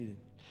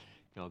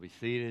I'll be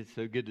seated.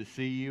 So good to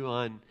see you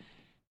on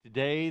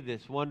today,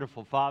 this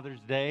wonderful Father's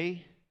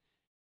Day.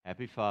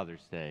 Happy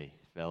Father's Day,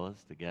 fellas,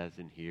 the guys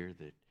in here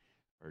that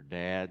are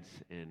dads.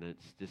 And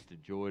it's just a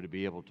joy to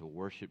be able to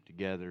worship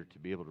together, to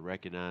be able to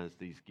recognize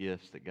these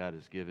gifts that God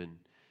has given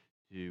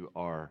to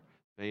our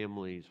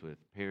families with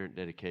parent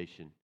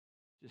dedication.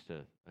 Just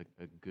a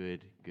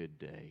good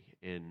day.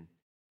 And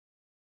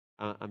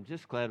I'm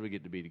just glad we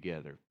get to be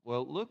together.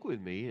 Well, look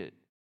with me at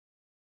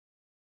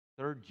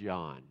 3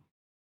 John.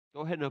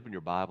 Go ahead and open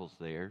your Bibles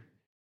there.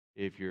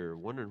 If you're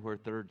wondering where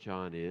 3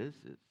 John is,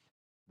 it's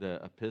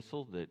the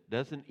epistle that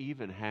doesn't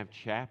even have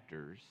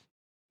chapters.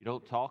 You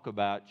don't talk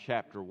about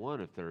chapter 1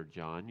 of 3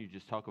 John. You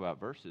just talk about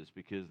verses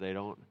because 3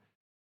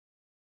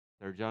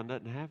 John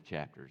doesn't have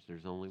chapters.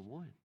 There's only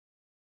one.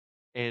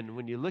 And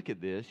when you look at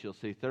this, you'll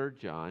see 3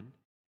 John,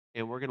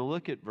 and we're going to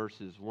look at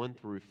verses 1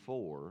 through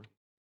 4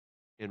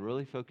 and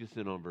really focus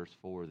in on verse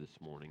 4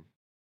 this morning.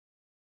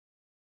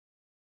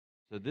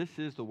 So this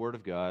is the Word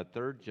of God,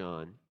 3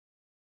 John.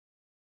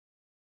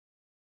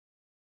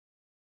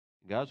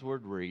 God's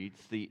Word reads,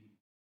 "The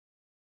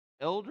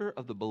elder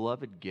of the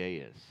beloved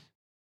Gaius,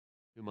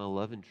 whom I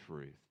love in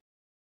truth.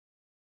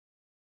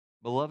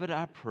 Beloved,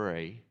 I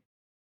pray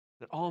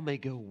that all may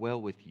go well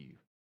with you,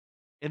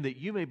 and that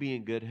you may be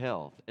in good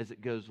health, as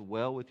it goes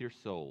well with your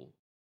soul.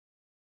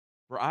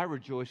 For I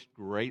rejoiced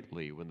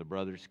greatly when the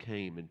brothers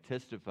came and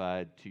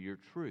testified to your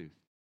truth,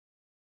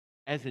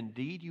 as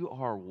indeed you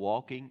are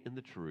walking in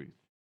the truth.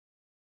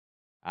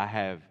 I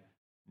have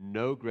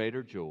no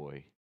greater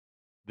joy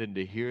than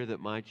to hear that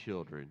my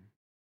children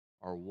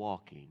are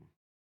walking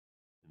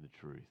in the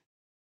truth."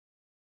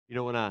 You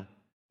know, when I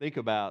think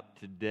about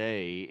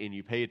today and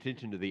you pay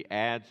attention to the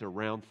ads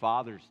around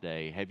Father's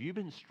Day, have you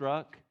been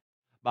struck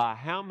by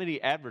how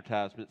many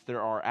advertisements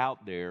there are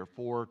out there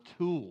for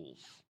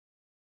tools?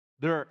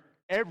 They're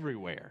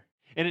everywhere.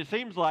 And it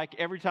seems like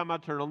every time I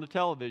turn on the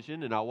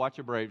television and I watch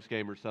a Braves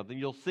game or something,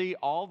 you'll see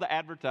all the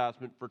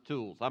advertisement for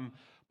tools. I'm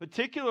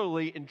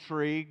particularly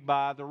intrigued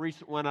by the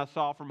recent one I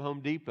saw from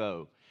Home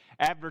Depot,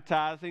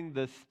 advertising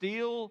the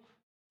steel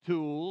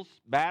tools,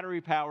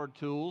 battery-powered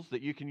tools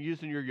that you can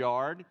use in your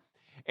yard.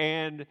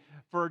 And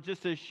for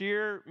just a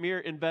mere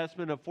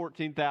investment of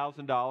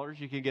 $14,000,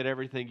 you can get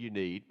everything you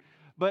need.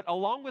 But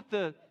along with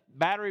the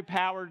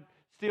battery-powered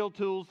steel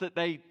tools that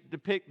they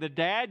depict the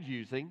dad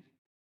using,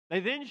 they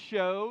then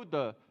show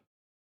the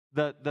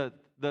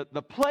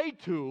play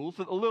tools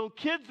that the little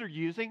kids are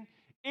using,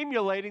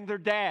 emulating their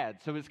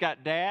dad. So it's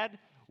got dad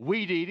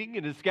weed eating,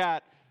 and it's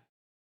got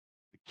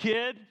the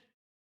kid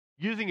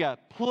using a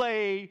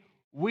play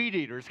weed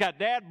eater. It's got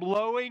dad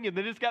blowing, and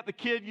then it's got the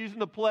kid using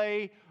the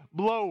play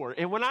blower.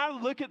 And when I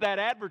look at that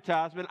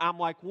advertisement, I'm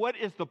like, what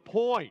is the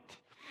point?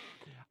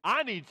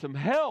 I need some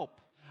help.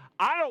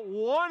 I don't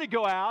want to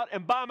go out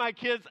and buy my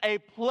kids a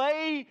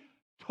play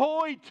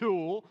toy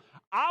tool.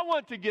 I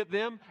want to get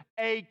them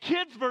a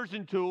kids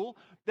version tool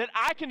that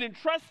I can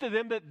entrust to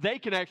them that they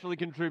can actually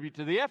contribute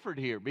to the effort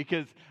here,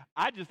 because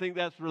I just think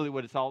that's really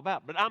what it's all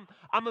about. But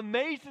I'm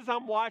amazed as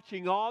I'm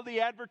watching all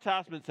the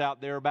advertisements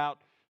out there about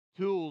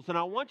tools. And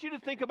I want you to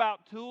think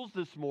about tools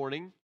this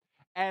morning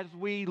as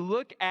we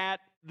look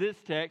at this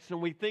text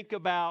and we think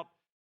about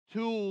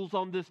tools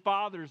on this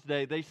Father's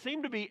Day. They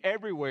seem to be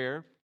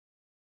everywhere.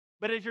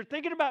 But as you're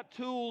thinking about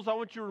tools, I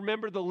want you to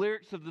remember the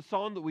lyrics of the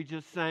song that we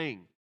just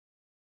sang.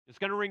 It's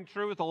going to ring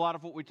true with a lot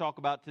of what we talk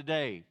about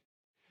today.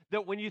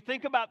 That when you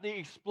think about the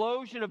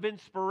explosion of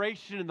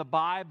inspiration in the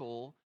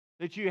Bible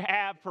that you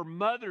have for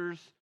mothers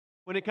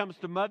when it comes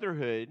to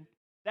motherhood,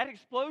 that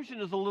explosion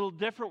is a little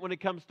different when it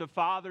comes to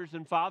fathers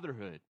and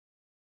fatherhood.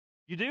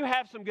 You do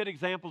have some good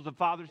examples of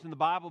fathers in the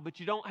Bible, but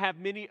you don't have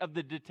many of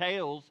the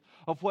details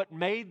of what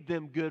made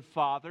them good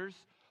fathers.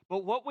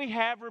 But what we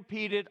have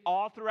repeated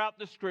all throughout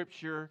the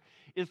Scripture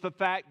is the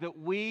fact that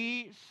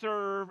we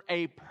serve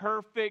a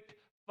perfect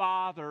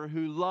Father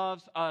who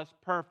loves us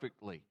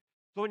perfectly.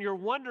 So when you're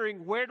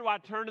wondering, where do I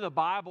turn to the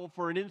Bible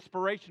for an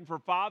inspiration for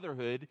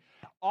fatherhood,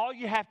 all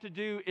you have to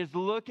do is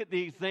look at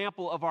the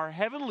example of our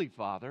Heavenly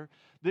Father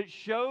that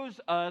shows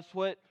us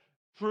what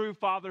true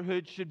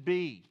fatherhood should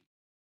be.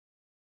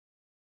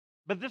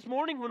 But this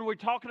morning, when we're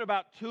talking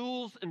about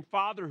tools and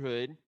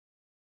fatherhood,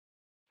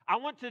 I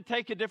want to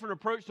take a different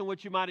approach than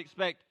what you might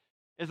expect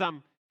as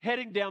I'm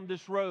heading down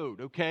this road,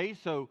 okay?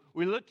 So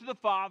we look to the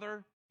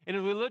Father, and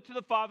as we look to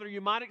the Father,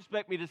 you might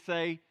expect me to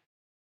say,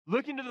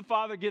 looking to the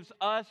Father gives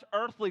us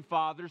earthly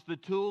fathers the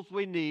tools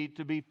we need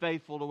to be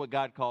faithful to what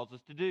God calls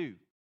us to do.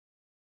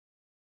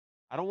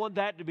 I don't want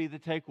that to be the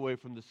takeaway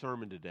from the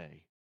sermon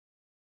today.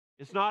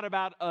 It's not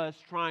about us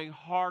trying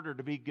harder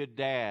to be good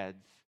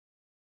dads,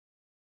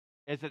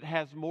 as it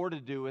has more to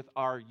do with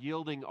our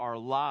yielding our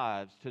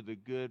lives to the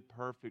good,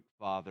 perfect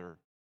Father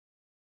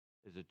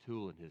as a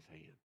tool in His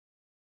hand.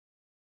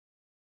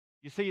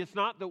 You see, it's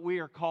not that we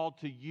are called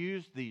to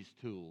use these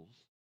tools.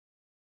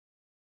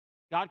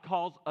 God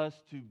calls us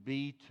to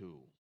be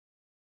tools.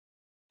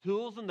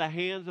 Tools in the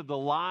hands of the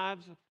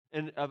lives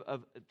and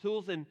of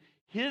tools in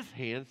His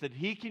hands that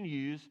He can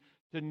use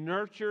to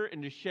nurture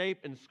and to shape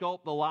and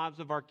sculpt the lives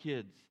of our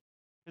kids.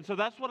 And so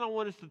that's what I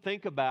want us to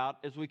think about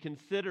as we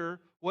consider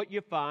what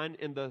you find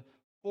in the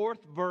 4th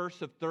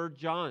verse of 3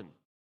 John.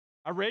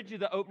 I read you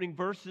the opening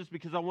verses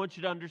because I want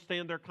you to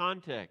understand their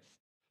context.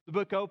 The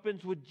book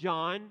opens with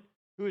John,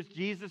 who is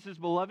Jesus'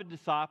 beloved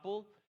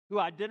disciple, who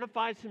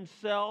identifies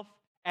himself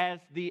as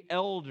the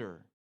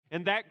elder.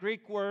 And that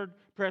Greek word,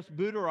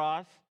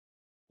 presbyteros,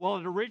 while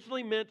it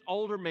originally meant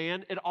older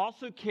man, it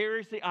also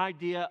carries the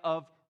idea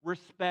of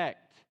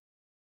respect,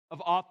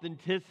 of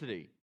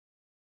authenticity,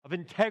 of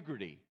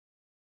integrity.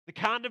 The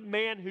kind of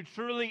man who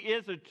truly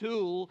is a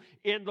tool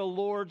in the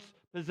Lord's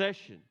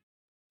possession.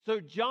 So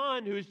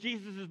John, who is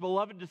Jesus'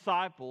 beloved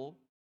disciple,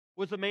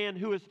 was a man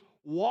who was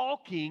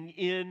walking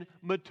in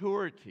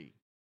maturity.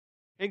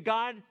 And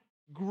God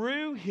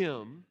grew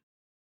him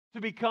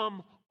to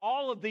become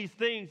all of these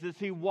things as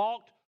he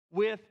walked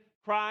with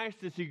Christ,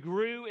 as he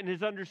grew in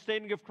his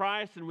understanding of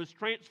Christ and was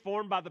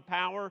transformed by the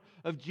power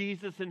of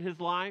Jesus in his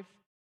life.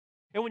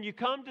 And when you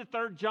come to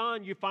 3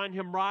 John, you find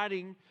him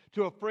writing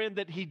to a friend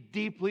that he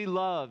deeply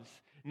loves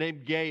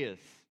named Gaius.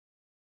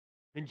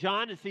 And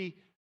John, as he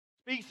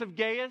speaks of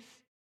Gaius,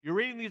 you're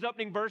reading these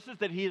opening verses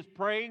that he is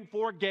praying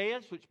for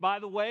Gaius, which, by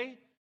the way,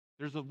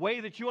 there's a way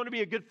that you want to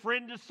be a good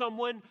friend to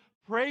someone,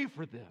 pray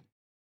for them.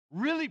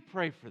 Really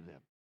pray for them.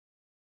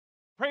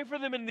 Pray for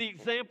them in the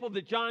example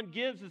that John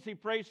gives as he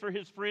prays for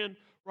his friend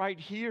right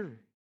here.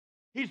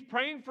 He's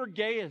praying for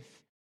Gaius.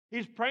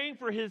 He's praying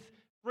for his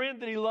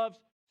friend that he loves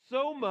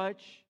so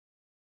much,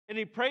 and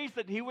he prays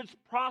that he would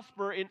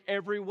prosper in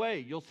every way.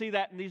 You'll see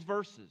that in these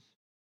verses.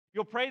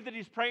 You'll pray that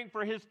he's praying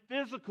for his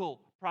physical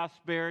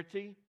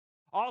prosperity,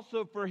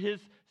 also for his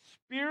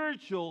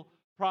spiritual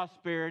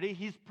prosperity.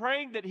 He's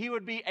praying that he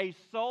would be a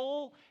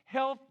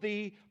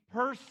soul-healthy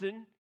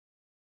person.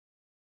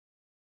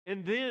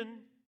 And then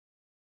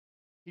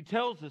he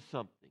tells us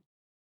something.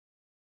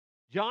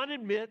 John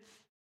admits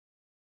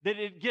that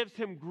it gives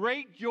him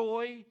great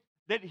joy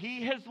that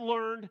he has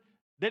learned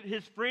that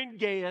his friend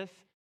Gaius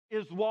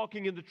is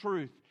walking in the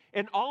truth.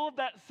 And all of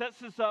that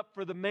sets us up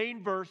for the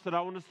main verse that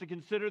I want us to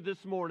consider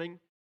this morning.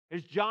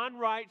 As John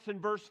writes in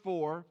verse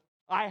 4,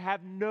 I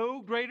have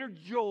no greater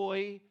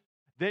joy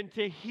than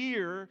to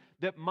hear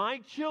that my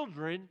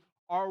children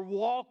are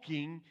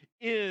walking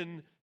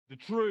in the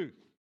truth.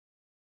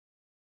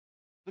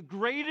 The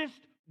greatest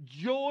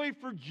joy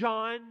for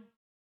John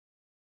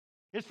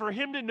is for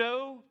him to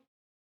know,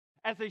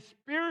 as a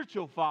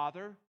spiritual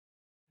father,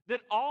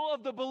 that all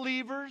of the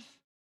believers,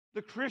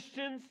 the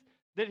Christians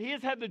that he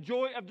has had the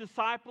joy of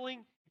discipling,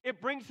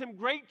 it brings him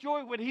great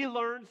joy when he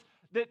learns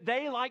that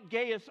they, like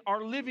Gaius,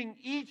 are living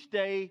each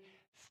day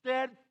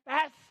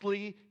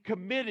steadfastly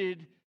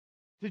committed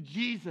to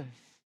Jesus.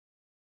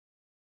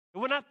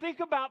 And when I think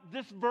about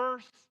this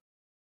verse,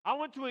 I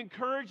want to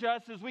encourage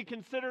us as we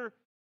consider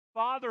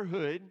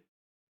fatherhood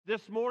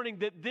this morning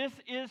that this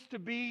is to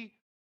be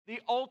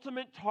the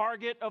ultimate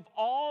target of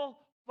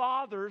all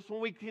fathers when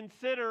we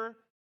consider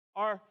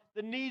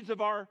the needs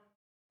of our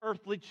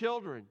earthly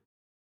children.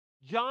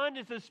 John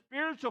is a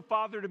spiritual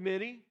father to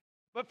many,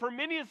 but for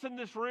many of us in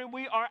this room,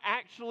 we are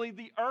actually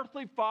the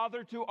earthly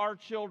father to our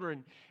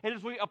children. And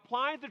as we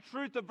apply the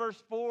truth of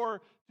verse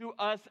 4 to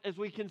us as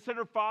we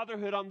consider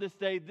fatherhood on this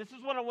day, this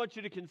is what I want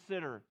you to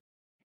consider.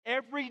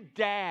 Every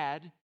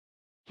dad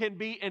can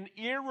be an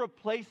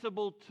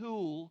irreplaceable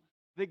tool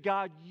that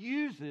God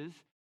uses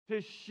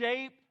to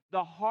shape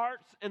the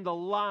hearts and the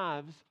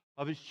lives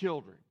of his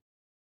children.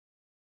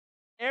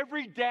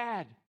 Every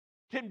dad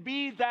can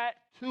be that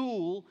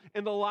tool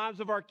in the lives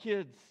of our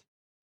kids.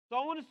 So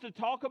I want us to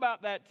talk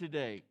about that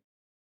today.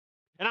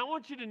 And I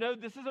want you to know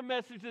this is a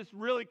message that's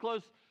really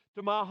close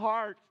to my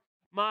heart.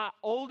 My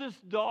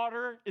oldest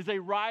daughter is a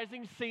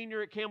rising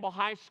senior at Campbell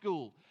High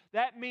School.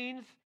 That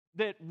means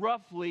that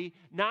roughly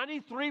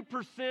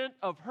 93%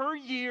 of her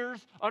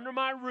years under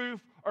my roof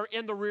are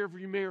in the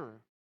rearview mirror.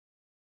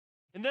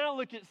 And then I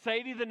look at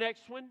Sadie, the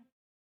next one,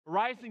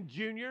 rising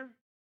junior.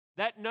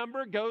 That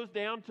number goes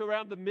down to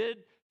around the mid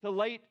to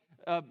late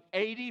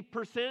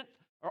 80%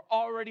 are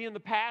already in the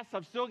past.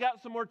 I've still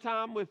got some more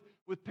time with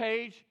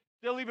Paige,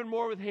 still even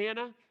more with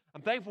Hannah.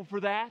 I'm thankful for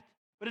that.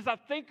 But as I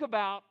think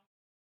about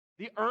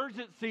the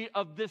urgency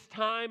of this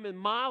time in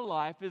my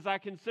life, as I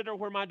consider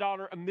where my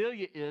daughter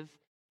Amelia is,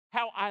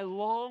 how I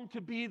long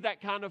to be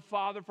that kind of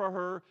father for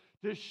her,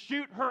 to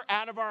shoot her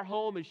out of our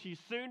home as she's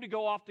soon to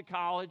go off to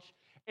college,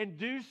 and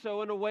do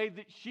so in a way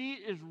that she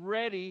is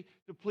ready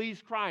to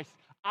please Christ.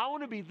 I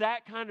want to be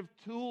that kind of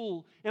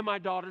tool in my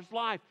daughter's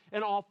life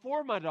and all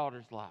four of my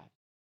daughter's lives.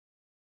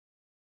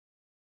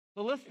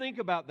 So let's think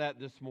about that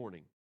this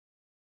morning.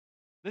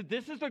 That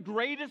this is the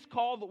greatest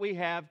call that we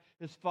have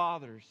as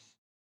fathers.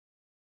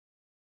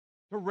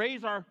 To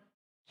raise our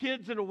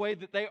kids in a way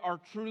that they are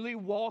truly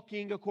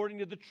walking according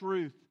to the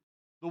truth.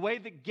 The way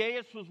that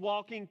Gaius was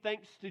walking,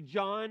 thanks to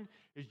John,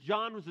 as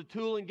John was a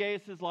tool in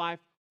Gaius' life,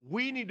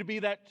 we need to be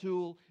that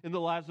tool in the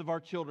lives of our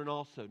children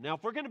also. Now,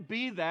 if we're going to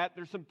be that,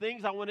 there's some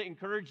things I want to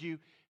encourage you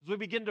as we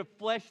begin to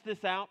flesh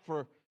this out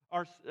for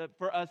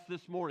us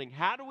this morning.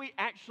 How do we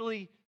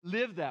actually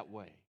live that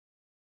way?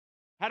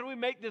 How do we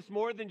make this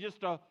more than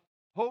just a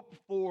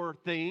hope-for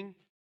thing?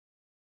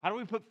 How do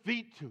we put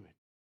feet to it?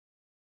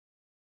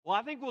 Well,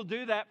 I think we'll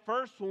do that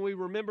first when we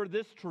remember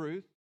this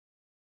truth.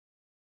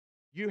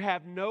 You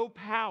have no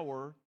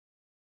power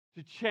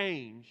to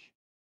change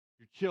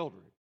your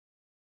children.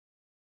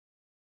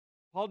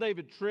 Paul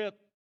David Tripp,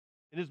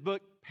 in his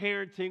book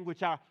Parenting,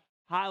 which I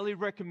highly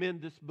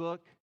recommend this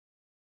book.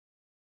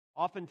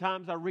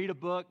 Oftentimes I read a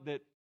book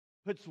that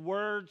puts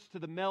words to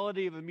the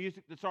melody of a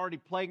music that's already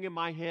playing in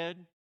my head.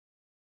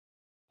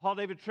 Paul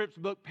David Tripp's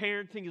book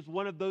Parenting is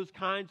one of those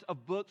kinds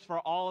of books for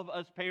all of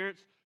us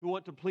parents who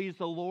want to please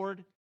the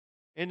Lord.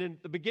 And in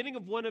the beginning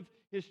of one of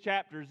his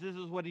chapters, this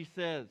is what he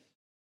says.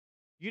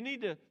 You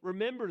need to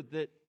remember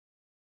that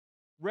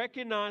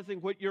recognizing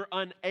what you're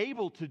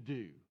unable to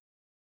do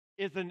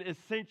is an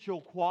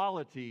essential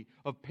quality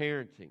of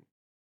parenting.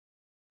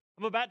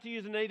 I'm about to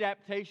use an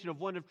adaptation of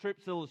one of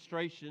Tripp's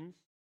illustrations.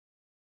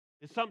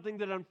 It's something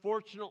that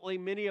unfortunately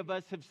many of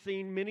us have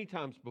seen many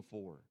times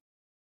before.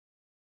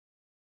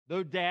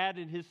 Though Dad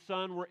and his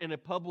son were in a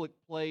public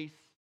place,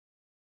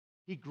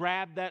 he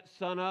grabbed that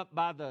son up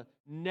by the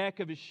neck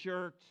of his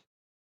shirt,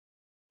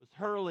 was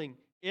hurling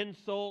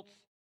insults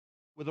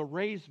with a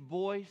raised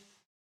voice,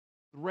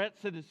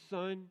 threats at his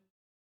son.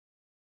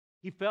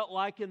 He felt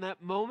like in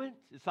that moment,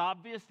 it's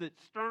obvious that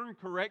stern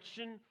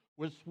correction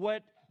was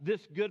what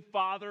this good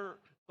father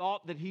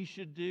thought that he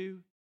should do.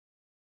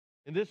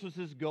 And this was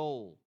his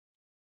goal,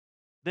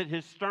 that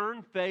his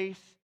stern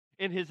face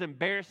and his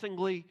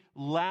embarrassingly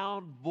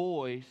loud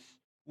voice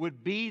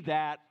would be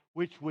that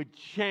which would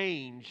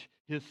change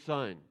his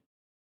son.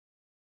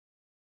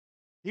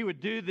 He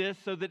would do this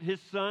so that his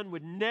son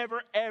would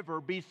never,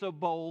 ever be so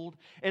bold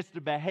as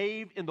to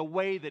behave in the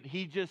way that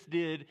he just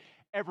did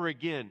ever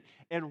again.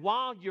 And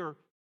while your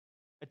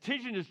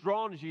attention is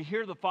drawn as you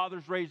hear the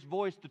father's raised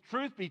voice, the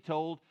truth be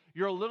told,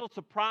 you're a little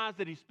surprised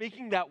that he's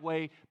speaking that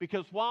way,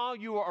 because while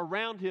you were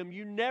around him,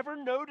 you never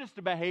noticed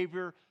a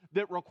behavior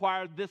that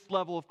required this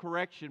level of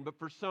correction, but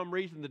for some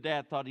reason the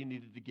dad thought he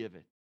needed to give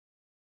it.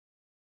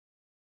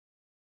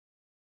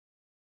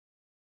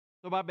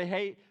 So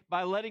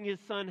by letting his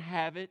son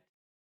have it,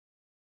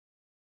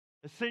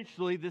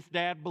 essentially this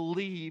dad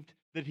believed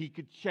that he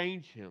could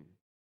change him.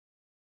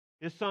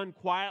 His son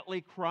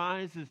quietly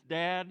cries. His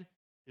dad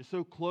is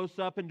so close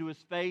up into his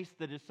face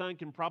that his son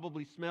can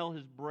probably smell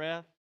his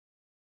breath,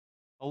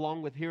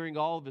 along with hearing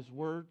all of his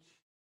words.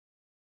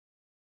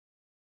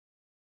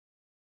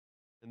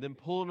 And then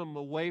pulling him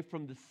away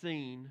from the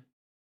scene,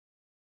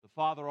 the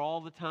father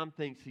all the time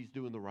thinks he's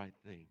doing the right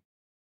thing.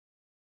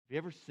 Have you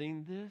ever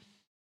seen this?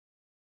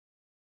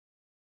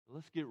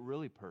 Let's get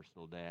really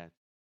personal, Dad.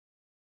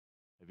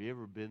 Have you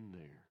ever been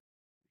there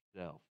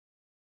yourself?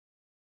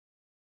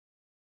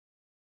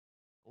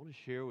 I want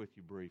to share with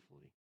you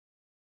briefly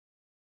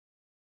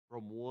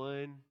from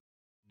one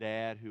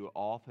dad who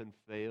often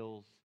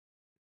fails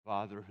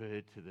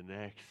fatherhood to the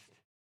next,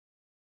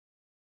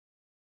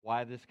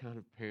 why this kind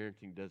of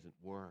parenting doesn't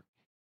work.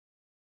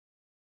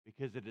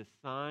 Because it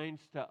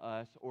assigns to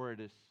us, or it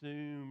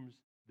assumes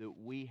that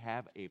we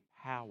have a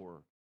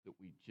power that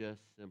we just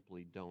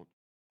simply don't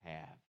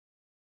have.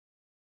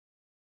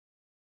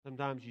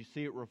 Sometimes you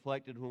see it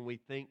reflected when we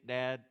think,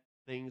 Dad,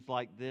 things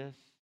like this.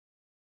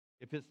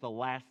 If it's the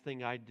last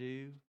thing I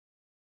do,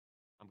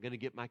 I'm going to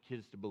get my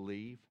kids to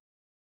believe.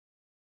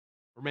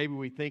 Or maybe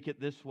we think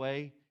it this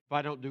way. If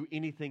I don't do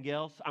anything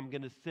else, I'm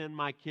going to send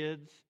my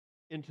kids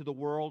into the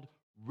world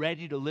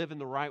ready to live in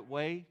the right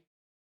way.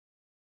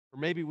 Or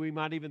maybe we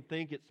might even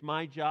think it's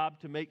my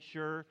job to make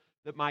sure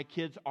that my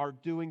kids are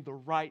doing the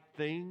right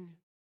thing.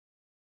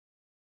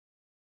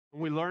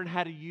 And we learn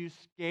how to use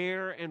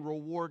scare and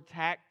reward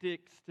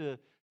tactics to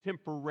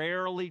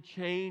temporarily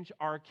change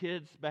our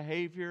kids'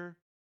 behavior.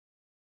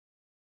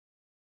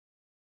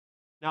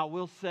 Now,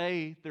 we'll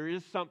say there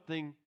is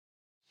something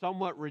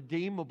somewhat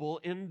redeemable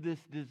in this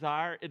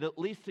desire. It at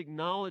least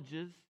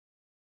acknowledges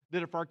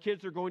that if our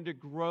kids are going to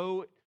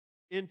grow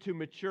into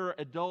mature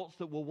adults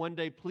that will one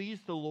day please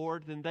the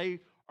Lord, then they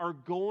are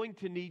going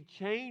to need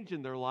change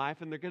in their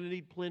life, and they're going to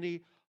need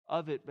plenty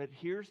of it. But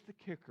here's the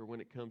kicker when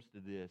it comes to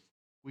this.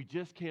 We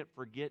just can't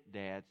forget,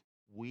 dads,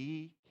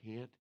 we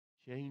can't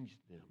change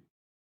them.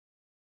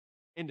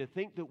 And to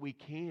think that we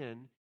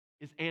can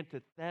is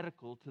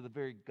antithetical to the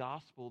very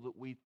gospel that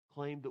we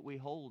claim that we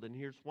hold. And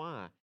here's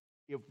why.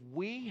 If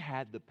we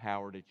had the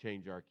power to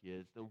change our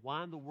kids, then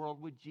why in the world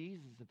would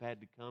Jesus have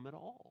had to come at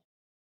all?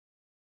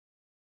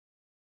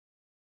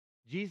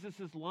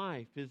 Jesus'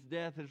 life, his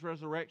death, his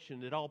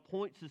resurrection, it all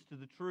points us to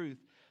the truth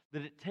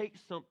that it takes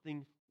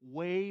something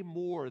way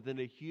more than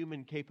a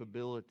human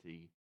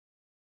capability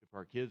if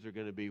our kids are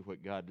going to be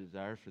what God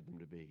desires for them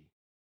to be.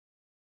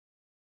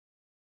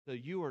 So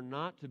you are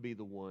not to be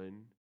the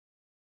one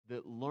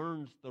that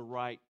learns the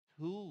right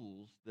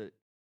tools that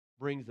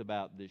brings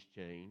about this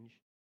change.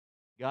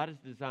 God has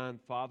designed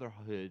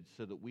fatherhood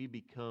so that we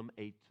become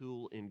a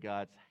tool in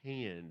God's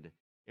hand,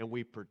 and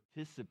we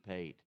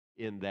participate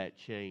in that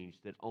change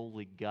that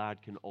only God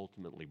can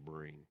ultimately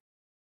bring.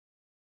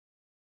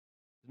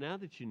 Now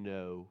that you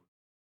know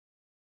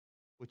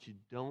what you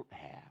don't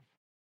have,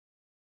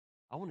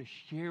 I want to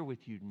share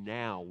with you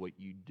now what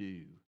you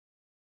do.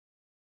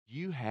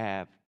 you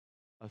have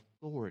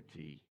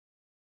authority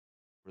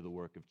for the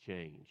work of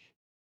change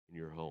in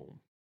your home.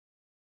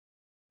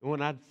 And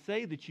when I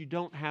say that you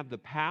don't have the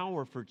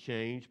power for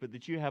change, but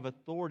that you have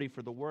authority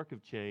for the work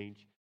of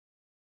change,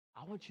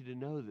 I want you to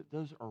know that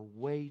those are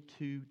way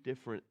two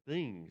different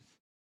things.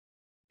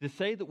 To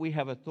say that we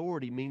have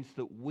authority means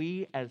that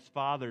we as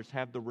fathers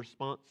have the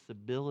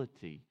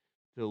responsibility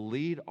to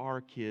lead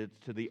our kids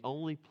to the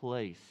only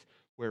place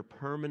where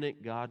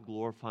permanent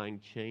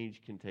God-glorifying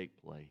change can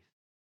take place.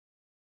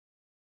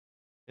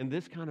 And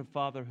this kind of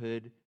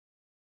fatherhood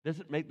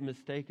doesn't make the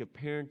mistake of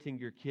parenting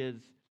your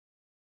kids,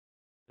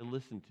 and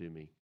listen to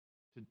me,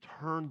 to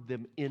turn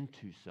them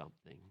into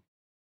something.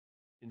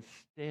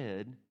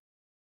 Instead,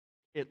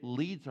 it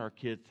leads our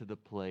kids to the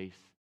place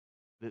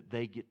that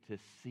they get to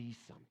see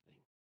something.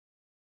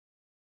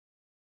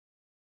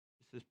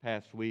 This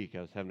past week,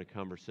 I was having a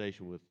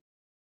conversation with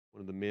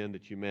one of the men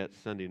that you met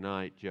Sunday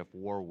night, Jeff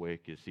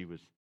Warwick, as he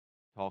was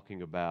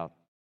talking about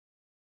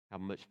how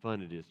much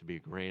fun it is to be a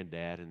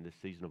granddad in this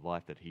season of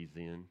life that he's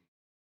in.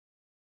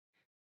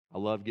 I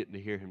love getting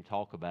to hear him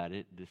talk about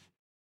it.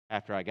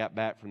 After I got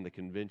back from the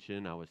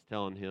convention, I was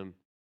telling him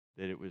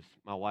that it was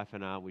my wife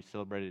and I, Alan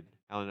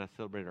and I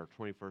celebrated our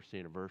 21st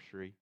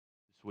anniversary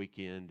this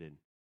weekend, and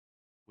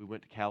we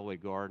went to Callaway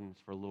Gardens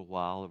for a little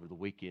while over the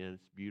weekend.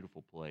 It's a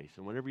beautiful place.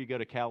 And whenever you go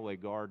to Callaway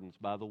Gardens,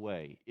 by the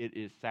way, it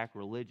is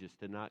sacrilegious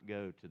to not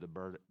go to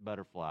the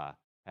butterfly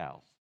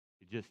house.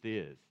 It just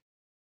is.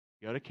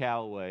 Go to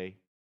Callaway,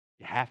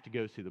 you have to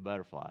go see the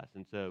butterflies.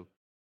 And so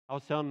I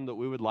was telling him that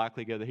we would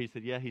likely go there. He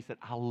said, yeah. He said,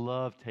 I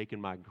love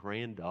taking my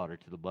granddaughter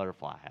to the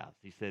butterfly house.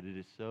 He said, it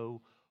is so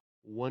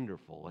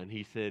wonderful. And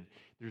he said,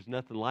 there's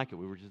nothing like it.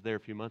 We were just there a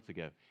few months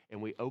ago. And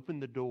we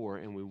opened the door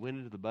and we went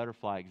into the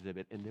butterfly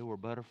exhibit, and there were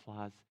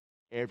butterflies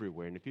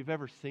everywhere. And if you've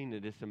ever seen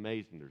it, it's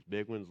amazing. There's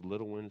big ones,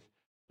 little ones,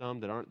 some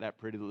that aren't that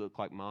pretty that look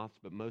like moths,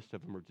 but most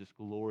of them are just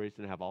glorious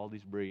and have all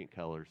these brilliant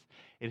colors.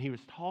 And he was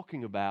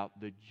talking about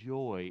the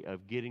joy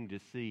of getting to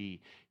see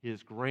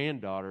his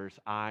granddaughter's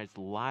eyes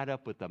light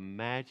up with the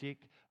magic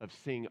of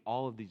seeing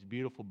all of these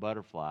beautiful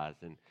butterflies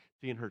and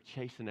seeing her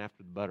chasing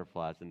after the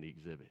butterflies in the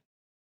exhibit.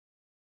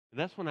 And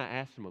that's when I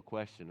asked him a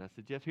question. I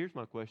said, Jeff, here's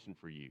my question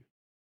for you.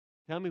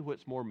 Tell me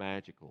what's more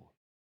magical.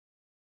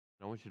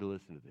 And I want you to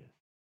listen to this.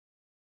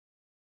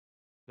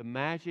 The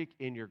magic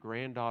in your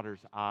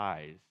granddaughter's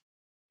eyes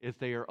as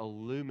they are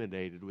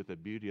illuminated with the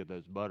beauty of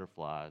those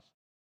butterflies,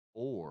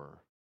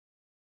 or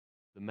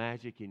the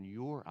magic in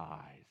your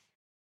eyes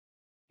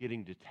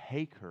getting to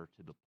take her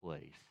to the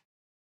place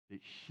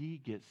that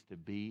she gets to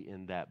be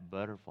in that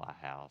butterfly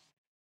house,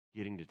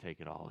 getting to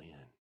take it all in.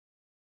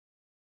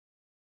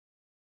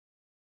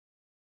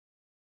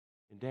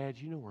 And Dad,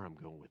 you know where I'm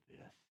going with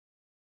this.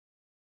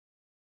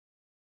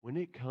 When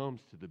it comes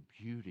to the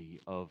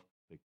beauty of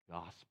the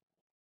gospel,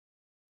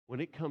 when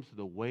it comes to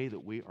the way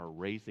that we are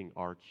raising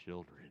our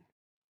children,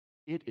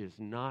 it is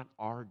not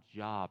our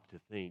job to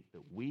think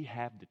that we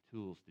have the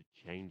tools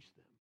to change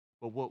them.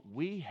 But what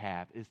we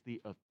have is the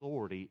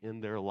authority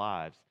in their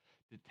lives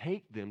to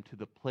take them to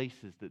the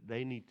places that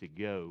they need to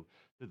go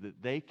so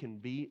that they can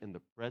be in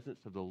the presence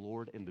of the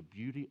Lord and the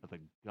beauty of the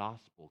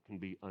gospel can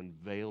be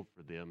unveiled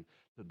for them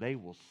so they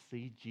will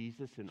see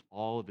Jesus in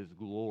all of his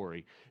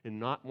glory and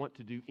not want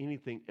to do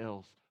anything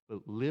else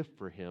but live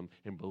for him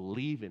and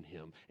believe in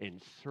him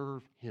and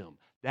serve him.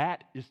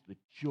 That is the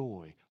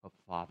joy of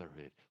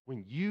fatherhood.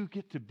 When you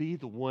get to be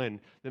the one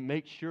that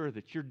makes sure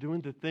that you're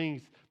doing the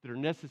things that are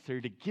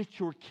necessary to get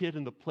your kid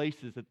in the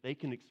places that they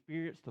can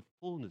experience the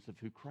fullness of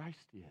who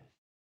Christ is.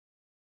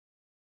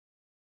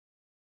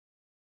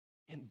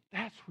 And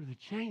that's where the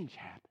change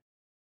happens.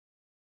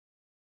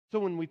 So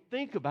when we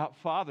think about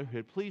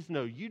fatherhood, please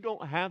know you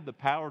don't have the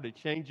power to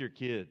change your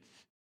kids.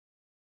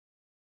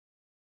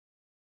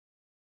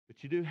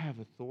 But you do have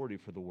authority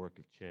for the work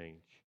of change.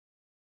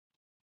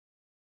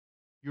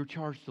 You're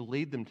charged to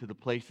lead them to the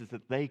places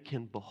that they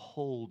can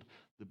behold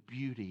the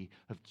beauty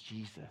of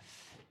Jesus.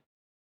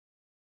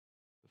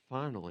 But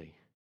finally,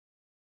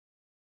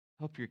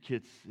 help your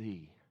kids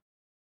see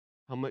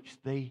how much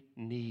they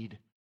need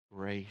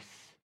grace.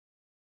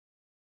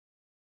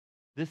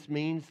 This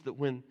means that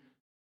when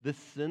the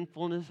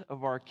sinfulness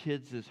of our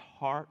kids'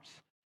 hearts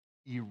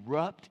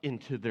erupt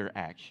into their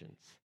actions,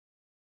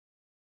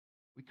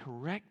 we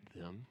correct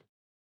them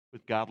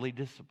with godly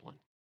discipline.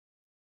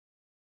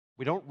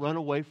 We don't run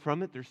away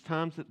from it. There's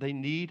times that they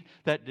need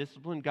that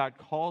discipline. God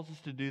calls us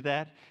to do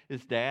that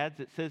as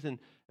dads. It says in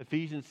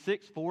Ephesians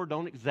 6:4,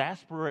 don't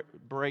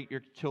exasperate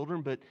your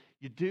children, but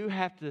you do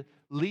have to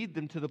lead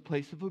them to the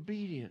place of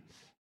obedience.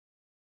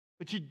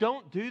 But you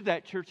don't do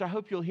that, church. I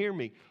hope you'll hear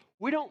me.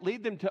 We don't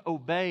lead them to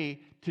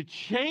obey to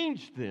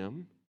change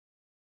them,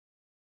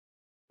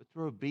 but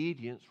through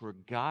obedience, we're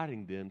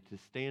guiding them to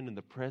stand in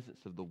the presence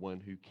of the one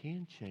who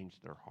can change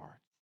their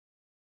hearts.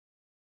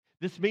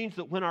 This means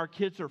that when our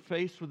kids are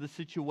faced with a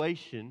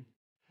situation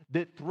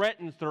that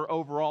threatens their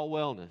overall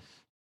wellness,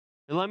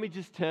 and let me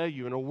just tell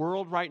you, in a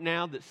world right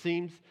now that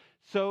seems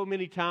so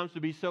many times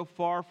to be so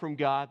far from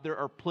God, there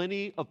are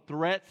plenty of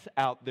threats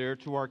out there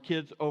to our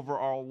kids'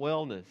 overall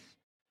wellness.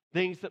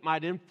 things that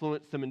might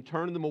influence them and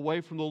turn them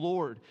away from the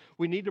Lord.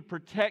 We need to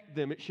protect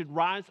them. It should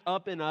rise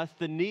up in us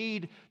the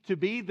need to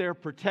be their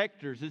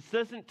protectors. It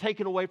isn't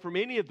taken away from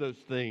any of those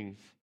things.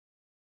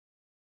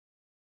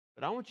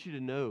 But I want you to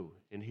know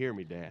and hear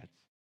me, dads.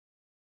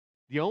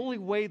 The only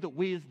way that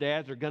we as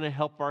dads are going to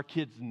help our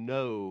kids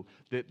know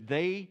that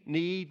they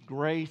need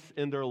grace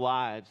in their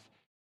lives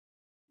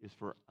is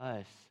for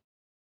us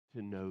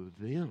to know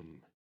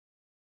them.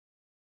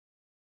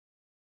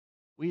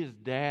 We as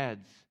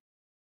dads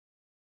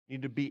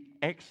need to be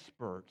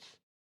experts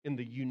in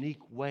the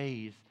unique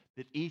ways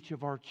that each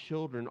of our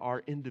children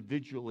are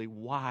individually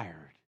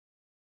wired.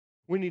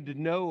 We need to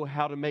know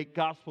how to make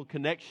gospel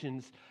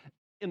connections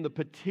in the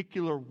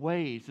particular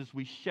ways as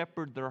we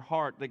shepherd their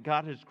heart, that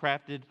God has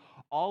crafted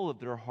all of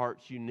their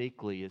hearts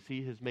uniquely as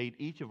He has made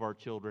each of our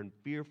children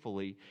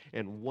fearfully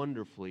and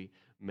wonderfully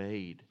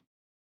made.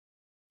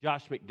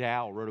 Josh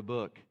McDowell wrote a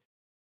book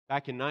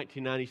back in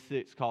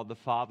 1996 called The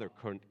Father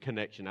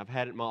Connection. I've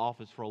had it in my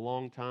office for a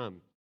long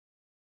time.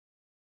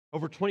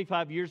 Over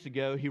 25 years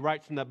ago, he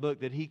writes in that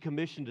book that he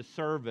commissioned a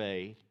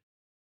survey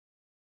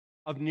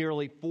of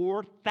nearly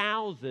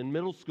 4,000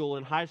 middle school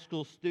and high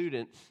school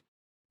students.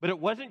 But it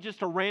wasn't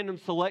just a random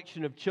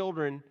selection of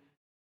children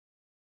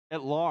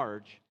at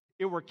large.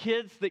 It were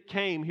kids that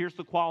came, here's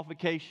the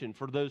qualification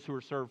for those who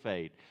were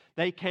surveyed.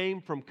 They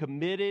came from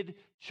committed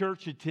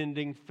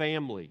church-attending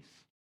families.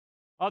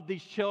 Of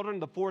these children,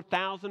 the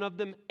 4,000 of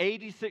them,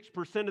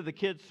 86% of the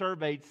kids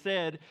surveyed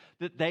said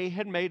that they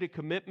had made a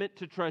commitment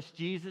to trust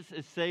Jesus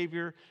as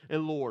Savior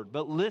and Lord.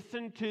 But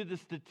listen to the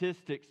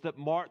statistics that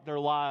marked their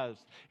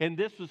lives. And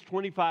this was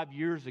 25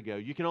 years ago.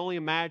 You can only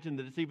imagine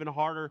that it's even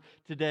harder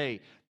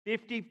today.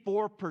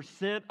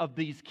 54% of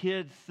these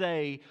kids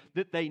say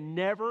that they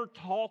never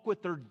talk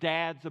with their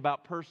dads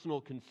about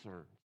personal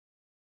concerns.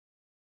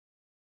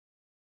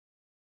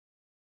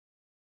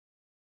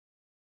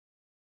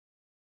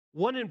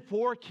 One in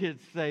four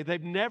kids say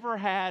they've never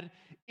had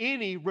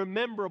any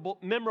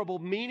memorable,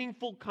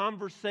 meaningful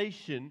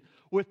conversation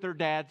with their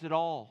dads at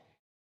all.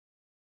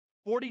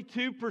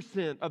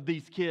 42% of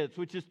these kids,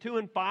 which is 2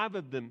 in 5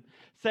 of them,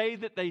 say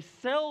that they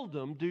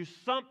seldom do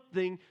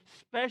something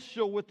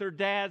special with their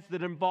dads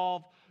that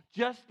involve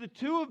just the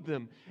two of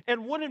them.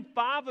 And 1 in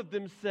 5 of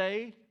them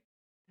say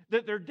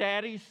that their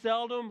daddy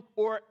seldom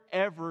or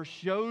ever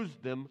shows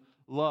them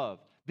love.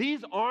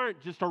 These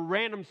aren't just a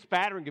random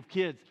spattering of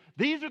kids.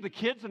 These are the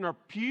kids in our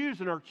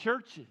pews in our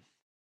churches.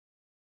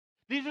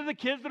 These are the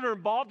kids that are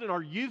involved in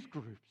our youth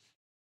groups.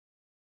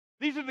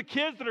 These are the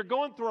kids that are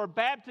going through our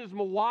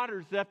baptismal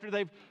waters after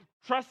they've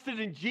trusted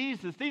in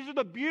Jesus. These are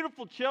the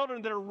beautiful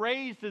children that are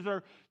raised as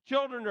our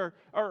children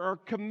are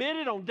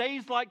committed on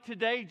days like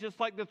today, just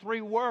like the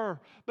 3 were.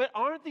 But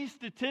aren't these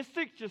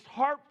statistics just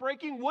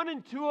heartbreaking? 1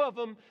 in 2 of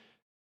them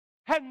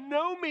had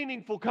no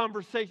meaningful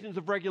conversations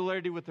of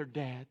regularity with their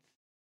dads.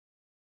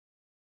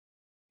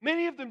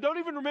 Many of them don't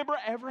even remember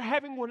ever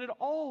having one at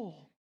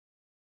all.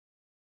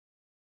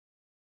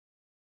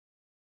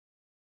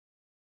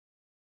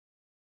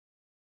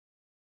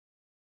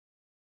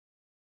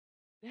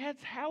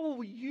 Dads, how will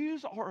we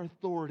use our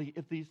authority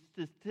if these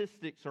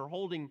statistics are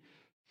holding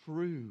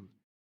true?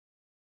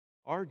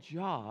 Our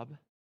job,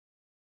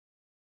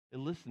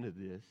 and listen to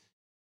this,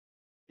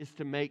 is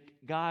to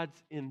make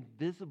God's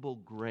invisible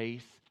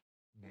grace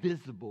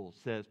visible,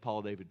 says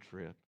Paul David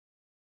Tripp.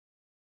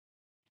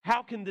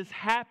 How can this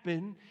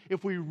happen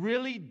if we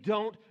really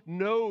don't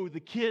know the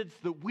kids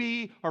that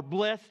we are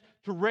blessed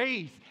to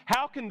raise?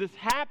 How can this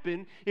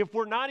happen if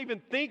we're not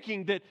even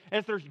thinking that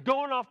as they're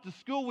going off to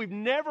school, we've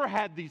never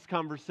had these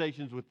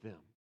conversations with them?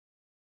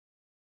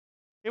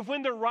 If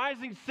when they're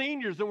rising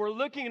seniors and we're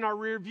looking in our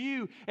rear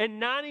view and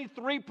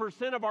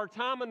 93% of our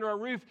time under our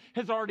roof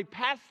has already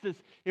passed us,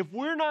 if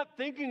we're not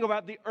thinking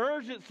about the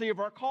urgency of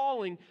our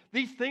calling,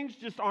 these things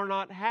just are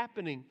not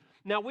happening.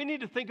 Now, we need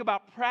to think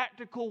about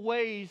practical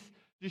ways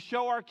to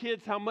show our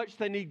kids how much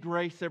they need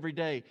grace every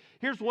day.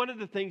 Here's one of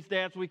the things,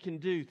 dads, we can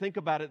do. Think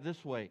about it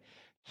this way.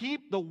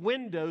 Keep the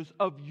windows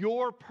of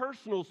your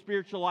personal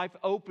spiritual life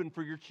open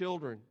for your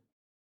children.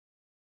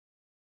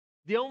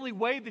 The only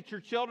way that your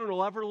children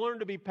will ever learn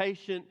to be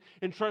patient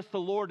and trust the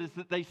Lord is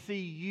that they see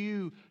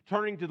you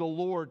turning to the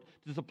Lord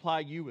to supply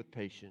you with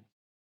patience.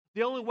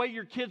 The only way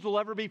your kids will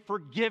ever be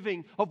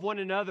forgiving of one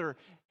another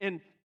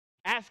and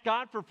ask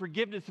God for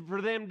forgiveness and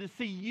for them to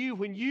see you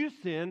when you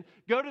sin,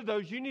 go to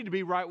those you need to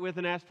be right with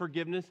and ask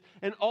forgiveness,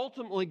 and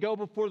ultimately go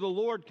before the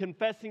Lord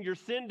confessing your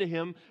sin to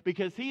Him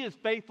because He is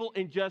faithful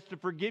and just to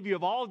forgive you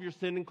of all of your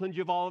sin and cleanse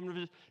you of all of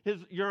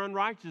your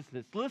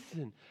unrighteousness.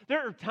 Listen,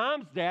 there are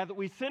times, Dad, that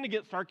we sin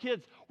against our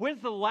kids.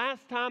 When's the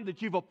last time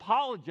that you've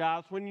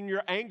apologized when in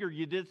your anger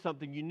you did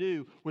something you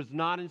knew was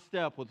not in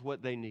step with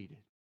what they needed?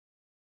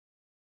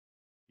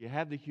 You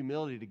have the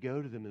humility to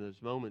go to them in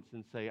those moments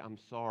and say, I'm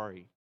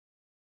sorry.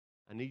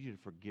 I need you to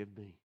forgive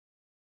me.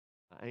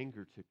 My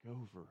anger took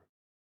over.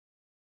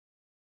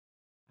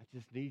 I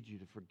just need you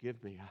to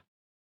forgive me.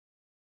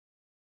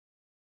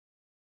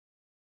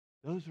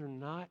 Those are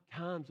not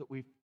times that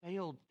we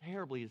failed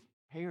terribly as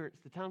parents.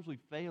 The times we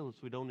fail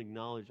is we don't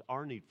acknowledge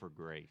our need for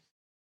grace.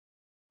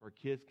 Our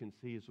kids can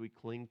see as we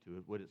cling to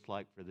it what it's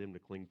like for them to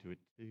cling to it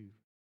too.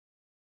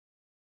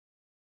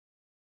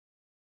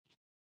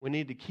 We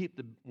need to keep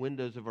the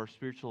windows of our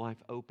spiritual life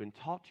open.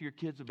 Talk to your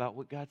kids about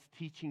what God's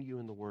teaching you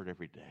in the Word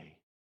every day.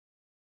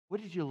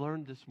 What did you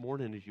learn this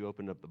morning as you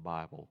opened up the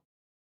Bible?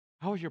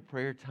 How was your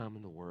prayer time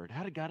in the Word?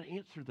 How did God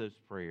answer those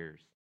prayers?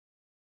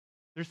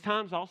 There's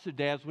times also,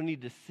 dads, we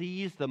need to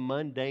seize the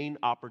mundane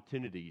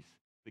opportunities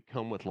that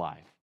come with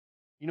life.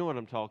 You know what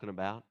I'm talking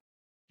about?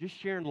 Just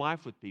sharing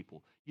life with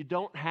people. You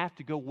don't have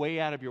to go way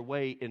out of your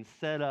way and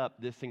set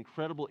up this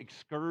incredible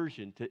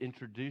excursion to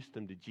introduce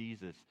them to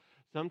Jesus.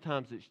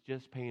 Sometimes it's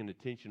just paying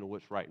attention to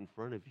what's right in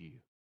front of you.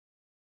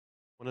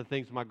 One of the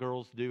things my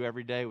girls do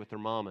every day with their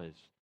mamas,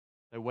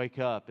 they wake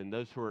up, and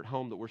those who are at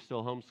home that we're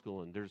still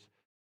homeschooling, there's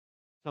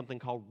something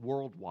called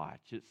World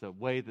Watch. It's a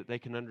way that they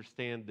can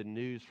understand the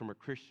news from a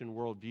Christian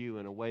worldview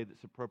in a way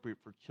that's appropriate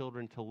for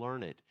children to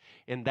learn it.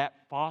 And that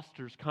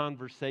fosters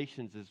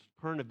conversations as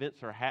current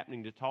events are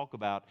happening to talk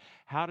about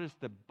how does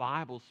the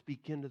Bible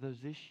speak into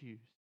those issues.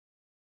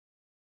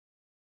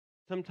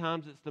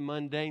 Sometimes it's the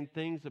mundane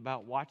things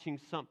about watching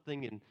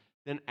something and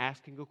then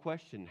asking a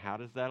question. How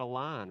does that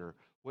align? Or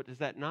what does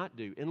that not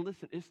do? And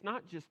listen, it's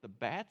not just the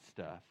bad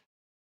stuff.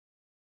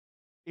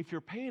 If you're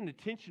paying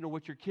attention to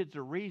what your kids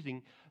are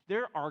reading,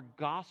 there are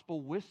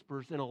gospel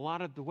whispers in a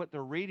lot of what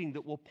they're reading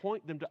that will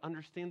point them to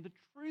understand the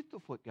truth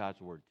of what God's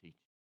Word teaches.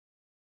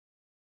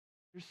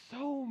 There's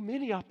so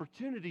many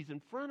opportunities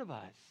in front of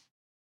us.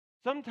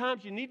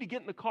 Sometimes you need to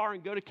get in the car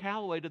and go to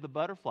Callaway to the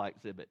butterfly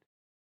exhibit.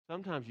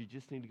 Sometimes you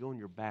just need to go in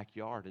your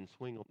backyard and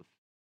swing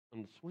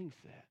on the swing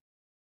set.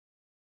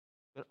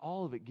 But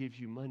all of it gives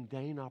you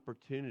mundane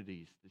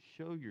opportunities to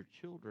show your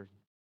children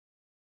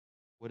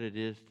what it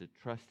is to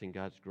trust in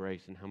God's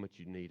grace and how much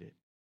you need it.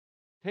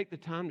 Take the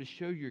time to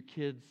show your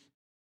kids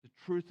the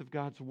truth of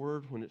God's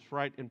Word when it's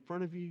right in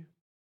front of you.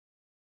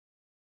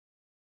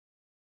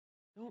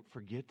 Don't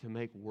forget to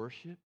make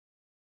worship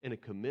and a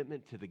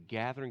commitment to the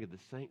gathering of the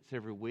saints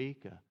every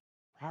week,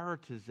 a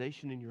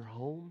prioritization in your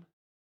home.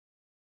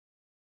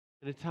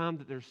 In a time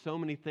that there's so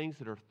many things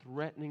that are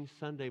threatening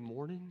Sunday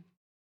morning,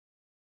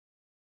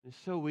 it's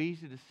so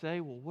easy to say,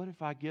 well, what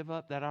if I give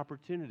up that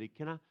opportunity?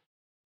 Can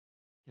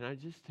I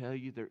just tell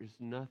you there is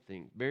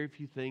nothing, very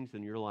few things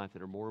in your life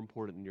that are more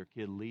important than your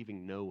kid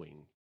leaving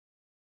knowing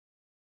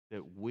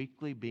that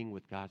weekly being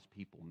with God's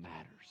people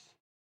matters.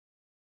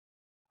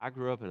 I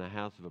grew up in a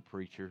house of a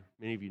preacher.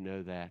 Many of you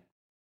know that.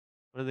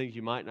 One of the things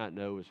you might not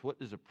know is what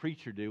does a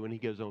preacher do when he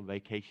goes on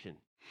vacation?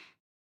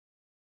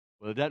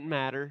 Well, it doesn't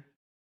matter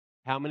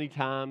how many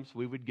times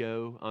we would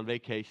go on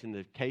vacation. The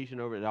occasion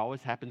it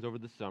always happens over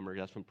the summer.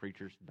 That's when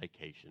preachers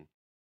vacation.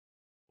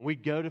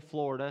 We'd go to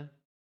Florida,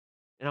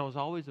 and I was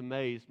always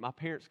amazed. My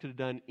parents could have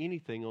done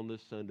anything on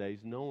those Sundays.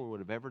 No one would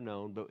have ever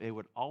known, but they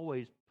would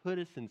always put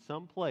us in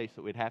some place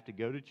that we'd have to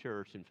go to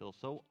church and feel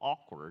so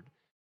awkward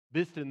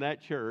visiting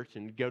that church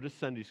and go to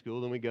Sunday school.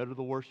 Then we'd go to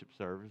the worship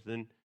service.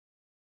 Then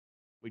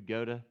we'd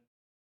go to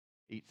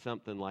eat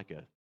something like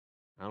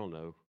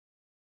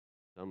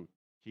some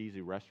cheesy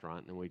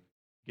restaurant, and then we'd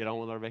get on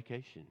with our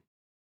vacation.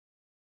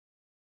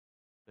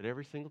 But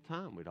every single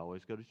time, we'd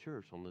always go to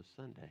church on those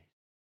Sundays.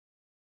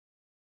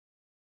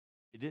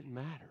 It didn't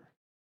matter.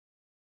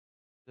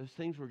 Those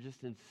things were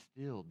just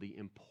instilled, the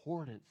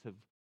importance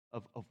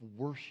of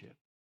worship.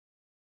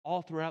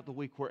 All throughout the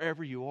week,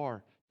 wherever you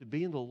are, to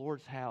be in the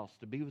Lord's house,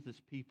 to be with His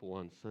people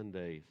on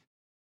Sundays.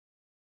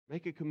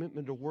 Make a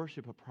commitment to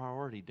worship a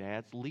priority,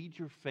 dads. Lead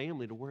your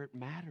family to where it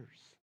matters.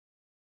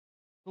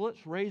 So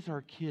let's raise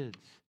our kids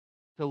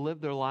to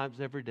live their lives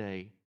every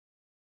day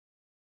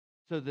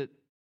so that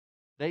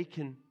they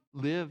can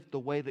live the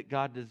way that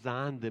God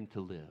designed them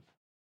to live,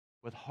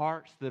 with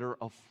hearts that are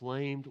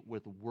aflamed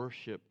with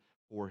worship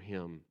for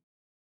Him,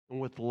 and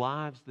with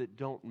lives that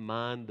don't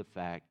mind the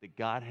fact that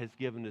God has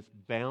given us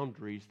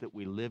boundaries that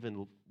we live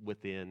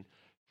within,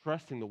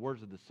 trusting the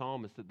words of the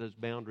psalmist that those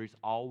boundaries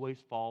always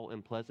fall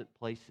in pleasant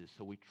places.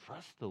 So we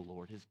trust the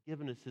Lord has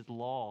given us His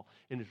law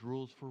and His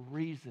rules for a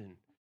reason.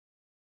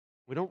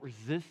 We don't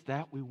resist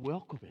that, we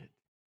welcome it.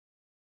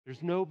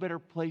 There's no better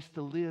place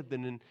to live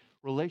than in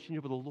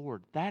relationship with the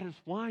Lord. That is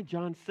why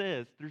John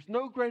says there's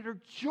no greater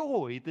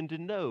joy than to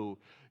know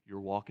you're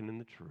walking in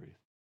the truth.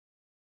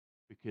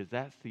 Because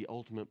that's the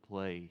ultimate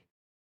play,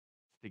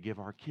 to give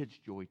our kids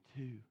joy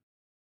too.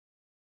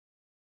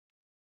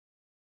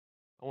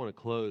 I want to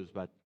close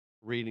by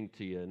reading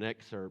to you an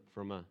excerpt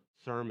from a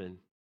sermon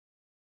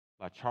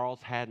by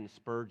Charles Haddon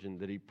Spurgeon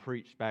that he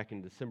preached back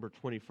in December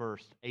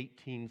 21st,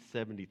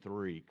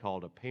 1873,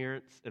 called A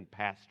Parent's and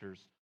Pastor's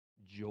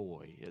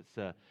Joy. It's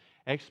an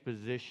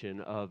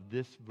exposition of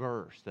this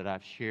verse that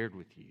I've shared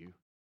with you.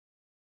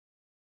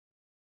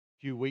 A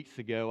few weeks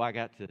ago, I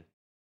got to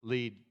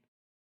lead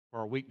for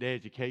our weekday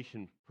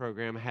education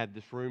program. I had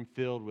this room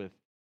filled with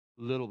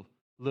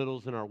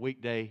littles in our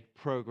weekday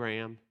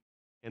program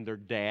and their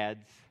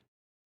dads.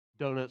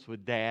 Donuts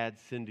with dads.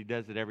 Cindy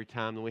does it every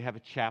time. Then we have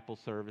a chapel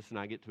service, and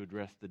I get to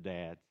address the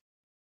dads.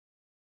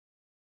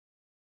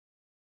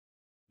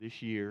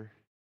 This year,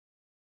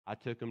 I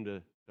took them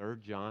to 3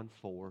 John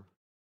 4.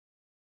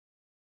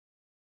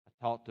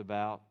 talked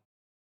about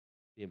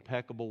the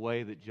impeccable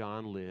way that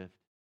John lived,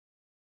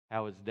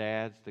 how as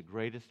dads, the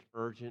greatest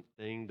urgent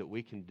thing that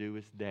we can do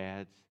as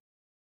dads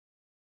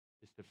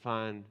is to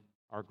find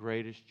our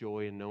greatest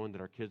joy in knowing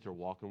that our kids are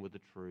walking with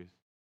the truth.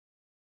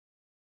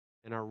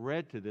 And I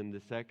read to them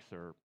this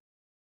excerpt,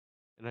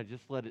 and I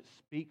just let it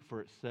speak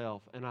for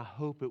itself, and I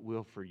hope it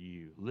will for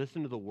you.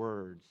 Listen to the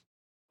words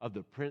of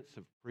the Prince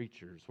of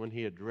Preachers when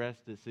he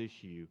addressed this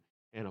issue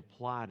and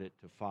applied it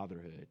to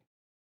fatherhood.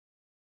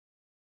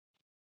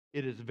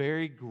 It is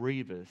very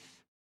grievous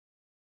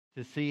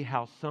to see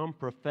how some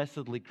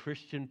professedly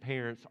Christian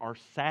parents are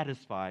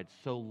satisfied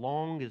so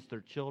long as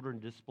their children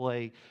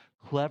display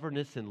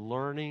cleverness in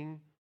learning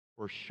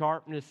or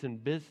sharpness in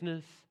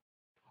business,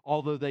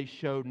 although they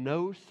show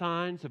no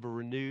signs of a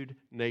renewed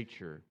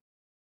nature.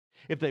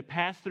 If they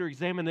pass their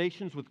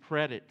examinations with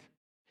credit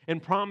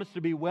and promise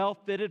to be well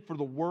fitted for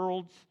the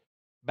world's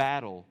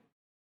battle,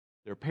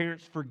 their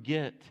parents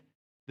forget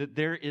that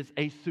there is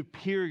a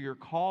superior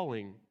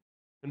calling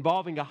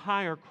involving a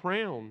higher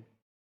crown,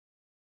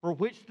 for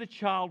which the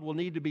child will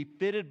need to be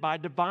fitted by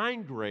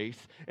divine grace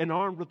and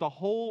armed with the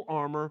whole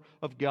armor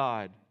of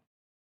God.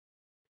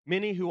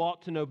 Many who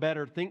ought to know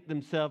better think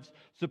themselves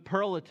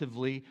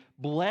superlatively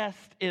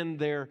blessed in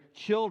their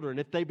children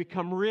if they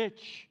become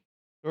rich,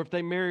 or if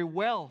they marry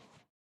wealth,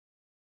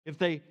 if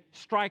they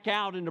strike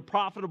out into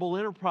profitable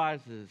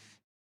enterprises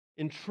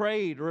in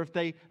trade, or if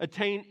they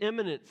attain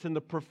eminence in the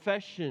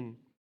profession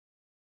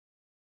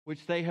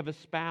which they have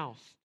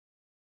espoused.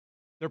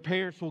 Their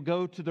parents will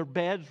go to their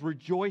beds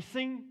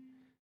rejoicing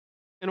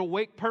and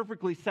awake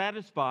perfectly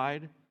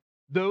satisfied,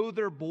 though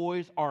their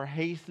boys are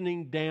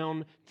hastening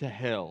down to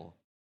hell,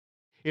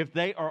 if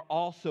they are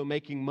also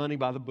making money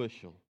by the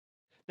bushel.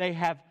 They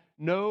have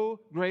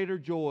no greater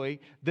joy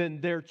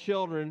than their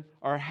children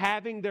are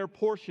having their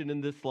portion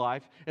in this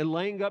life and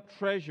laying up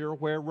treasure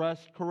where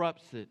rust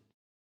corrupts it.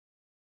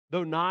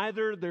 Though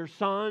neither their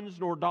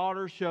sons nor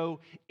daughters show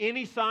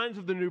any signs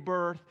of the new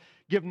birth,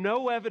 give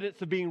no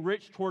evidence of being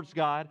rich towards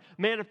God,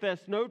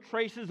 manifest no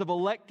traces of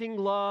electing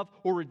love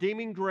or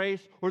redeeming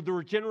grace or the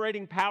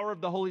regenerating power of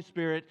the Holy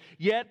Spirit,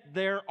 yet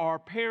there are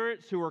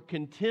parents who are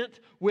content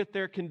with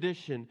their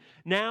condition.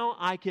 Now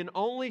I can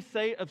only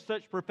say of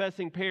such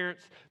professing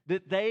parents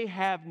that they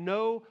have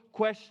no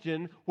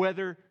question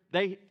whether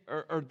they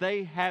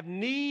have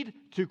need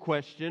to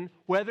question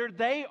whether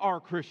they are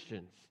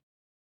Christians.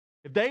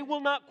 If they will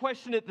not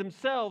question it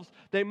themselves,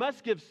 they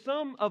must give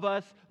some of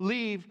us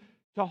leave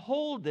to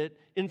hold it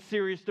in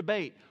serious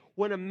debate.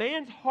 When a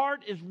man's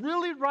heart is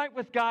really right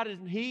with God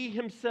and he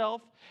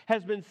himself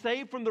has been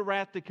saved from the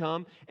wrath to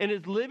come and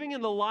is living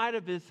in the light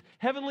of his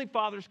heavenly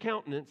Father's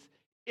countenance,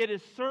 it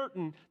is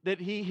certain that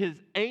he is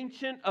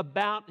ancient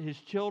about his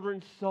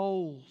children's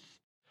souls,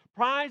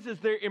 prizes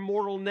their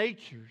immortal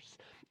natures,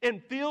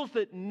 and feels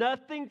that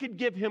nothing could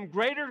give him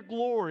greater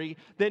glory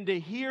than to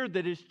hear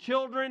that his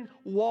children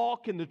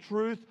walk in the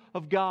truth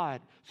of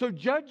God. So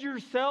judge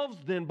yourselves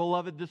then,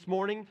 beloved, this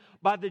morning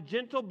by the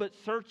gentle but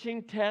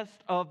searching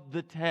test of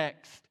the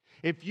text.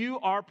 If you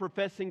are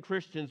professing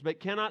Christians but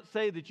cannot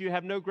say that you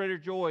have no greater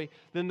joy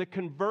than the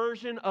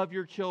conversion of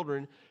your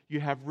children, you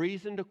have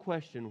reason to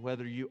question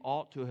whether you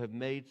ought to have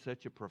made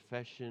such a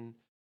profession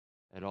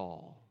at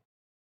all.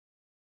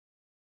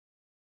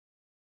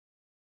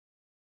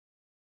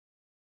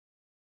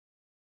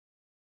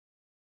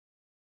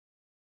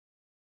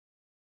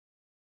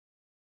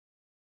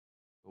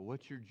 But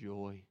what's your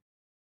joy?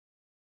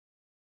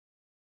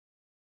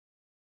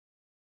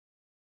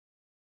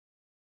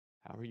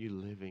 How are you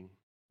living,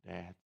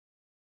 Dad?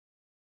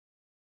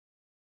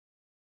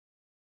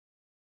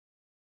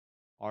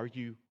 Are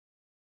you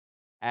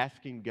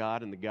asking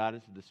God and the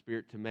guidance of the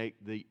Spirit to make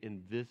the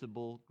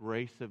invisible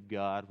grace of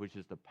God, which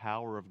is the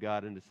power of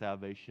God into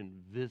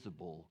salvation,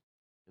 visible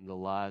in the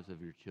lives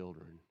of your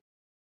children?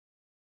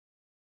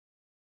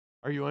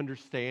 Are you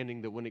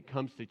understanding that when it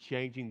comes to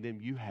changing them,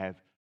 you have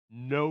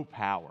no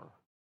power,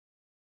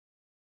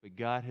 but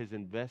God has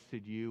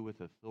invested you with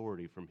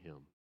authority from Him?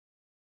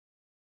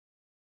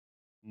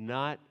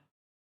 Not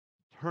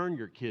turn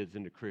your kids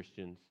into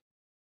Christians,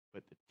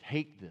 but to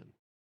take them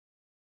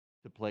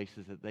to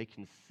places that they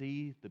can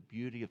see the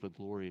beauty of the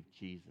glory of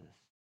Jesus,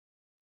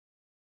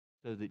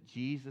 so that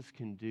Jesus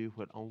can do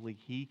what only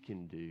He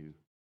can do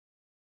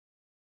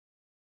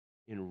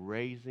in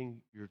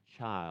raising your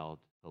child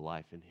to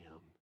life in Him.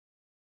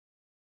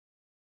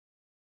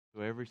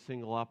 So every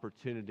single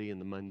opportunity in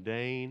the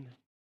mundane,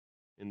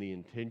 in the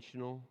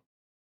intentional,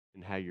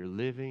 in how you're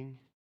living,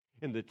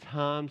 in the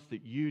times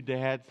that you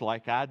dads,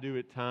 like I do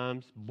at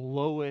times,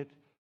 blow it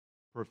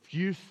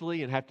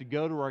profusely and have to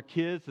go to our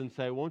kids and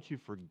say, won't you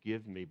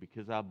forgive me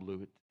because I blew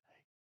it today?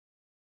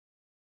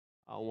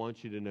 I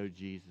want you to know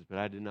Jesus, but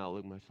I did not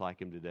look much like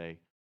Him today.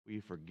 Will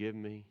you forgive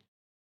me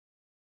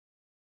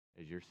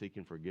as you're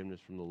seeking forgiveness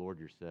from the Lord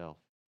yourself?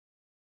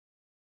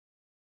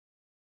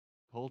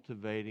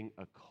 Cultivating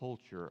a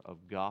culture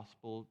of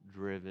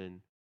gospel-driven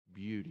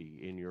beauty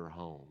in your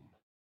home.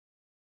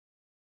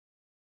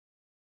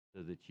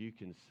 so that you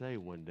can say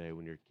one day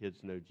when your kids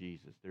know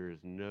Jesus, there is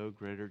no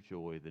greater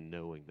joy than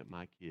knowing that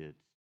my kids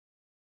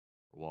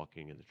are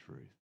walking in the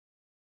truth.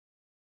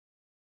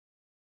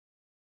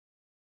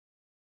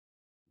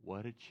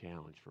 What a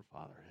challenge for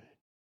fatherhood.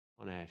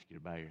 I want to ask you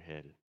to bow your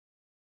head and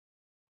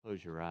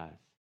close your eyes.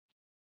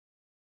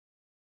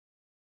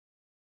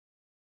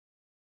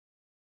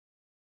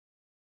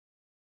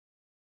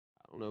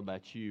 I don't know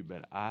about you,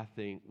 but I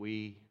think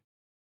we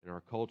in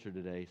our culture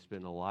today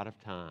spend a lot of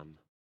time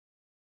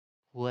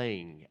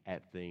playing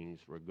at things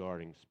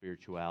regarding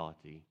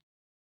spirituality,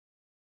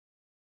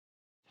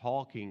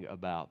 talking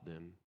about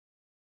them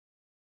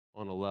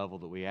on a level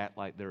that we act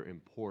like they're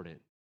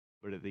important.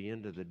 But at the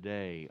end of the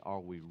day,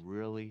 are we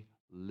really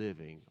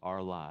living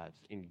our lives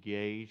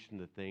engaged in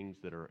the things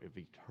that are of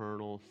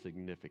eternal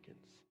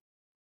significance?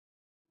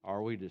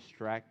 Are we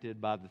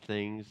distracted by the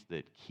things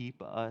that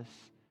keep us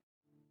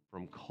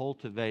from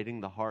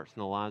cultivating the hearts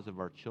and the lives of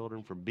our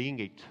children, from being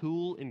a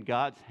tool in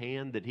God's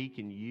hand that He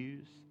can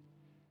use?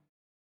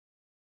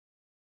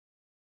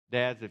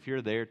 Dads, if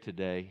you're there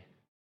today,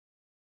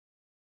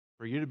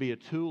 for you to be a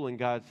tool in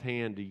God's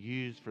hand to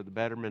use for the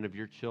betterment of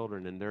your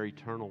children and their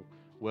eternal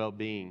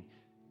well-being,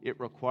 it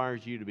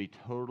requires you to be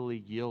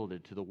totally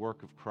yielded to the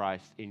work of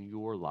Christ in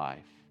your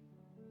life.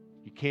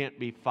 You can't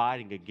be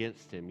fighting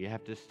against Him. You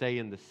have to stay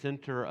in the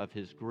center of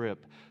His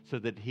grip so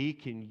that He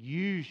can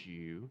use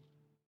you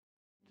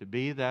to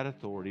be that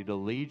authority, to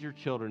lead your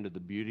children to the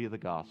beauty of the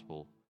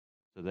gospel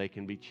so they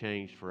can be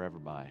changed forever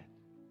by it.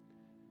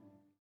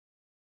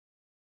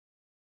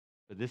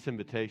 But this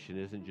invitation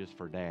isn't just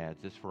for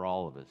dads, it's for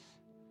all of us.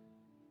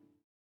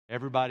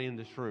 Everybody in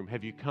this room,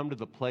 have you come to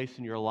the place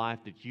in your life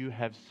that you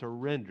have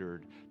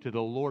surrendered to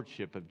the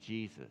lordship of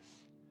Jesus?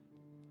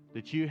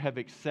 That you have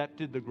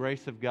accepted the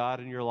grace of God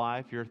in your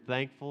life? You're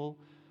thankful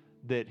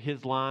that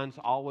His lines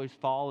always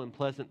fall in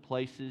pleasant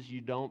places.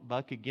 You don't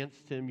buck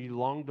against Him. You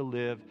long to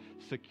live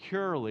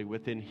securely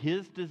within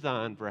His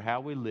design for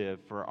how we live,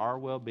 for our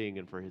well-being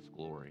and for His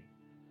glory.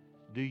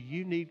 Do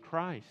you need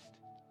Christ?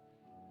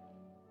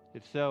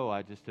 If so,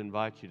 I just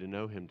invite you to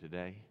know Him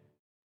today.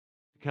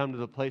 Come to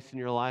the place in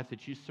your life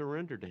that you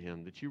surrender to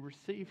Him, that you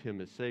receive Him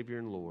as Savior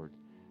and Lord,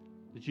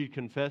 that you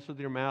confess with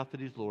your mouth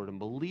that He's Lord and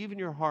believe in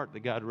your heart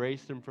that God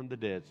raised Him from the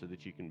dead so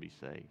that you can be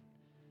saved.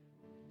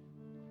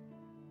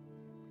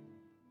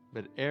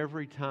 But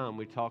every time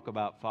we talk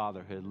about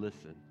fatherhood,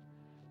 listen,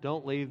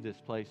 don't leave this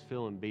place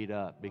feeling beat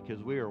up,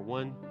 because we are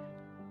one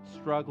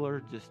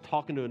struggler just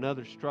talking to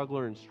another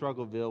struggler in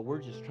Struggleville.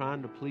 We're just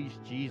trying to please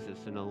Jesus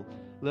and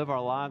live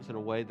our lives in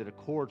a way that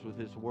accords with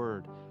His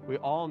Word. We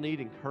all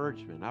need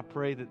encouragement. I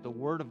pray that the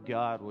Word of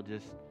God will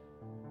just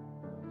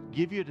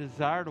give you a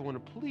desire to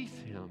want to please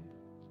Him,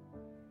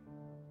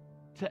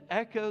 to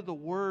echo the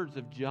words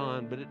of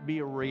John, but it be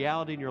a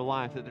reality in your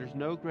life that there's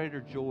no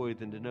greater joy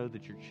than to know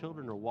that your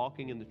children are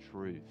walking in the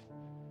truth,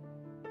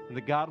 and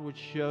that God would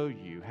show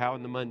you how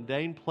in the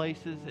mundane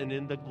places and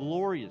in the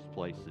glorious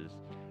places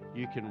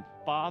you can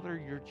father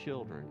your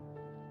children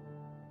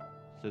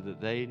so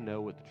that they know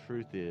what the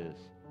truth is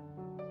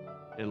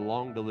and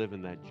long to live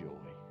in that joy.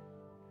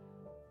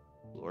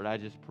 Lord, I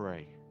just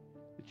pray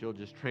that You'll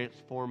just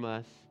transform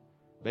us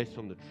based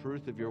on the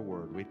truth of Your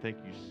Word. We thank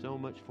You so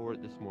much for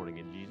it this morning.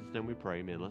 In Jesus' name we pray, amen.